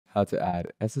How to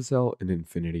add SSL in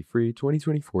Infinityfree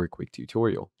 2024 quick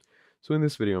tutorial. So in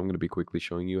this video, I'm going to be quickly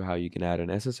showing you how you can add an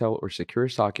SSL or secure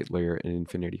socket layer in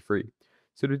Infinityfree.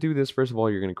 So to do this, first of all,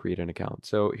 you're going to create an account.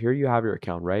 So here you have your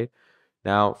account, right?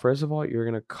 Now, first of all, you're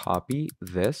going to copy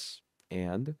this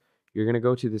and you're going to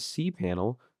go to the C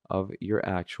panel of your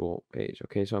actual page.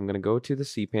 Okay, so I'm going to go to the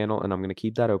C panel and I'm going to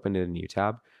keep that open in a new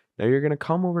tab. Now you're going to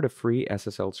come over to free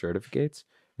SSL certificates.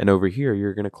 And over here,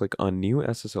 you're going to click on new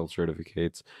SSL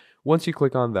certificates. Once you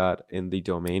click on that in the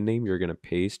domain name, you're going to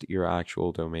paste your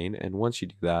actual domain. And once you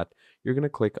do that, you're going to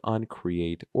click on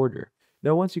create order.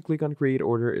 Now, once you click on create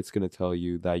order, it's going to tell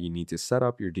you that you need to set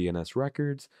up your DNS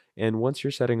records. And once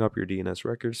you're setting up your DNS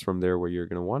records from there, what you're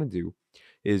going to want to do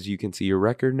is you can see your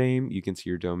record name, you can see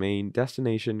your domain,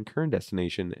 destination, current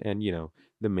destination, and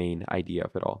the main ID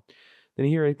of it all. Then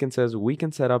here it can says we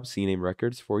can set up CNAME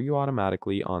records for you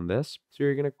automatically on this. So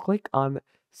you're going to click on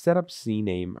set up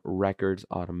CNAME records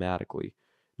automatically.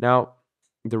 Now,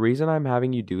 the reason I'm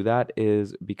having you do that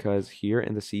is because here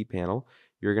in the C panel,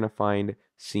 you're going to find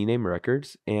CNAME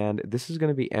records and this is going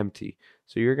to be empty.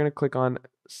 So you're going to click on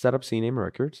set up CNAME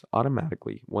records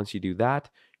automatically. Once you do that,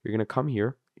 you're going to come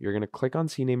here, you're going to click on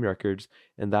CNAME records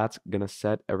and that's going to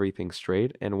set everything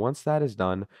straight. And once that is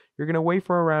done, you're going to wait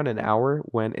for around an hour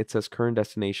when it says current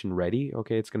destination ready.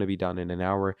 Okay, it's going to be done in an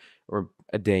hour or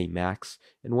a day max.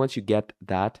 And once you get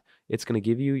that, it's going to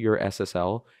give you your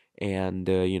SSL and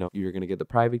you're going to get the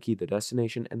private key, the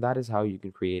destination, and that is how you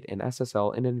can create an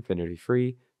SSL in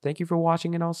Infinityfree. Thank you for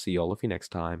watching and I'll see all of you next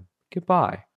time. Goodbye.